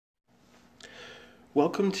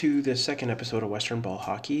Welcome to the second episode of Western Ball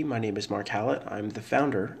Hockey. My name is Mark Hallett. I'm the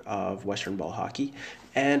founder of Western Ball Hockey.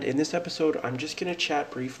 And in this episode, I'm just going to chat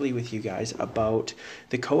briefly with you guys about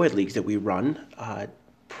the co-ed leagues that we run.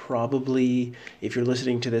 Probably, if you're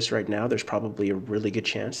listening to this right now, there's probably a really good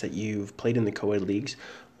chance that you've played in the co-ed leagues,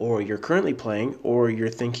 or you're currently playing, or you're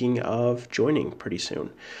thinking of joining pretty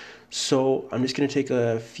soon. So I'm just going to take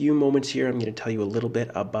a few moments here. I'm going to tell you a little bit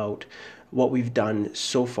about what we've done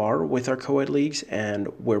so far with our co-ed leagues and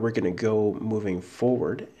where we're going to go moving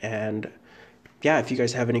forward. And yeah, if you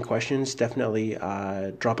guys have any questions, definitely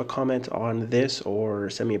drop a comment on this or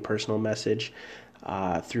send me a personal message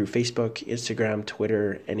through Facebook, Instagram,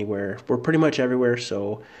 Twitter, anywhere. We're pretty much everywhere,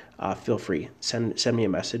 so feel free. Send me a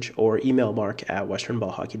message or email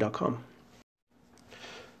mark@westernballhockey.com.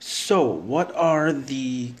 So, what are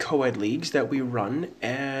the co-ed leagues that we run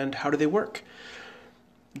and how do they work?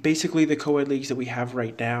 Basically, the co-ed leagues that we have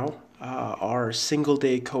right now are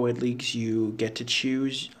single-day co-ed leagues. You get to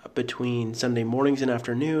choose between Sunday mornings and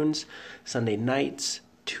afternoons, Sunday nights,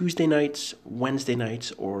 Tuesday nights, Wednesday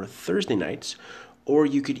nights, or Thursday nights. Or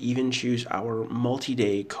you could even choose our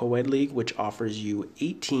multi-day co-ed league, which offers you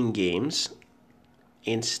 18 games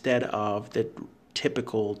instead of the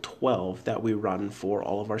typical 12 that we run for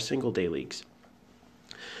all of our single-day leagues.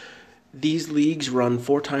 These leagues run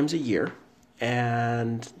 4 times a year.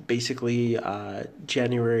 And basically,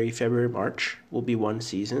 January, February, March will be one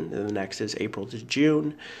season. And the next is April to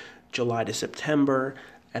June, July to September,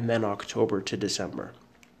 and then October to December.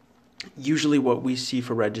 Usually what we see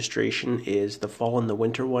for registration is the fall and the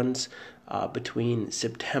winter ones. Between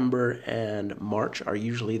September and March are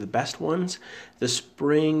usually the best ones. The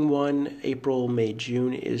spring one, April, May,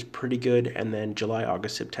 June, is pretty good. And then July,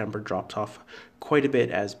 August, September drops off quite a bit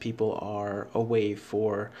as people are away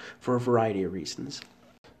for a variety of reasons.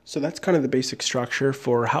 So that's kind of the basic structure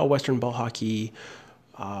for how Western Ball Hockey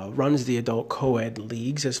runs the adult co-ed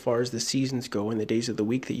leagues as far as the seasons go and the days of the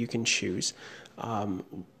week that you can choose.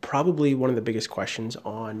 Probably one of the biggest questions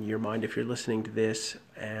on your mind if you're listening to this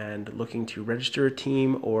and looking to register a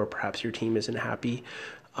team, or perhaps your team isn't happy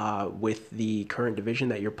with the current division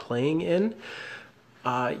that you're playing in,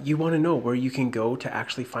 you want to know where you can go to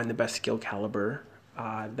actually find the best skill caliber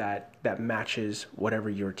that matches whatever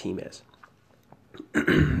your team is.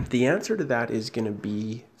 The answer to that is going to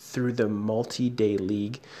be through the multi-day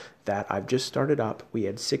league that I've just started up. We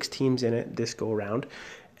had 6 teams in it this go around,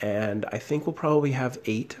 and I think we'll probably have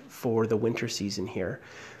 8 for the winter season here.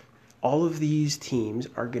 All of these teams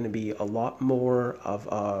are going to be a lot more of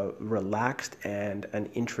a relaxed and an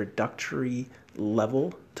introductory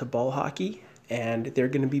level to ball hockey, and they're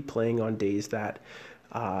going to be playing on days that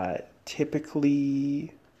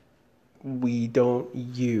typically we don't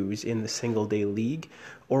use in the single day league,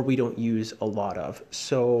 or we don't use a lot of.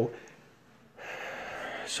 So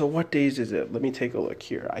what days is it? Let me take a look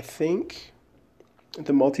here. I think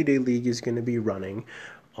the multi-day league is going to be running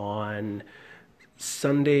on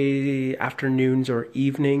Sunday afternoons or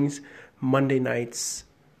evenings, Monday nights,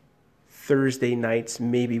 Thursday nights,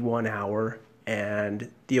 maybe 1 hour,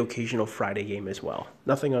 and the occasional Friday game as well.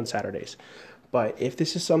 Nothing on Saturdays. But if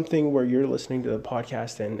this is something where you're listening to the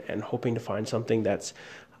podcast and hoping to find something that's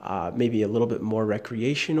maybe a little bit more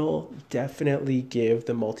recreational, definitely give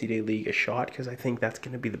the multi-day league a shot, because I think that's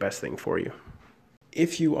going to be the best thing for you.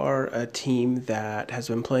 If you are a team that has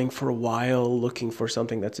been playing for a while, looking for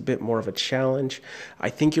something that's a bit more of a challenge, I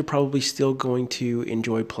think you're probably still going to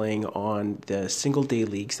enjoy playing on the single day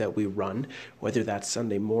leagues that we run, whether that's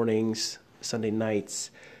Sunday mornings, Sunday nights,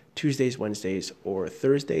 Tuesdays, Wednesdays, or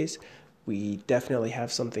Thursdays. We definitely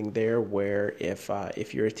have something there where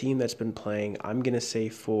if you're a team that's been playing, I'm going to say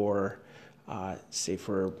for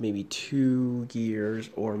maybe 2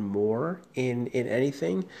 years or more in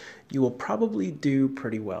anything, you will probably do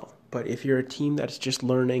pretty well. But if you're a team that's just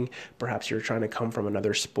learning, perhaps you're trying to come from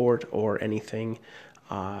another sport or anything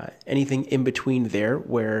in between there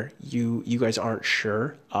where you guys aren't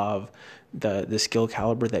sure of the skill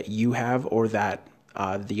caliber that you have or that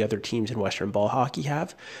the other teams in Western Ball Hockey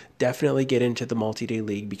have, definitely get into the multi-day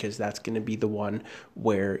league, because that's going to be the one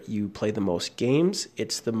where you play the most games.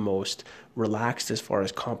 It's the most relaxed as far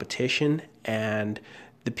as competition, and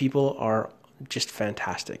the people are just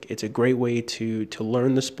fantastic. It's a great way to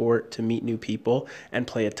learn the sport, to meet new people, and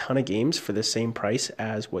play a ton of games for the same price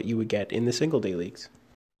as what you would get in the single-day leagues.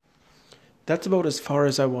 That's about as far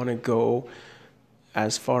as I want to go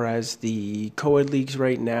as far as the co-ed leagues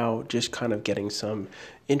right now, just kind of getting some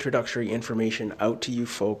introductory information out to you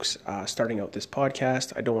folks starting out this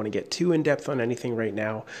podcast. I don't want to get too in-depth on anything right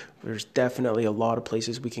now. There's definitely a lot of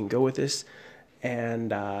places we can go with this,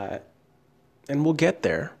 and we'll get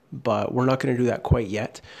there. but we're not going to do that quite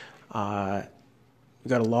yet. We've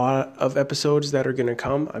got a lot of episodes that are going to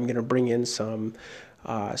come. I'm going to bring in some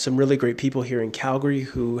really great people here in Calgary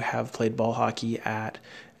who have played ball hockey at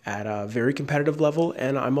a very competitive level.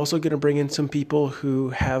 And I'm also going to bring in some people who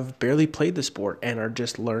have barely played the sport and are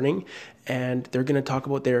just learning, and they're going to talk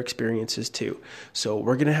about their experiences too. So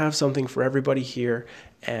we're going to have something for everybody here.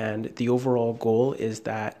 And the overall goal is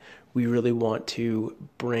that we really want to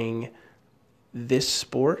bring this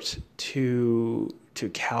sport to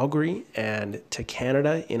Calgary and to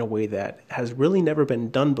Canada in a way that has really never been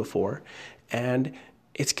done before. And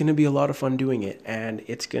it's going to be a lot of fun doing it, and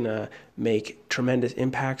it's going to make tremendous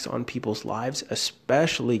impacts on people's lives,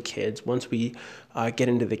 especially kids. Once we get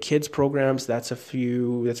into the kids programs, that's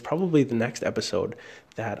probably the next episode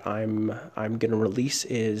that I'm going to release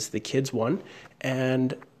is the kids one,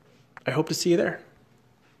 and I hope to see you there.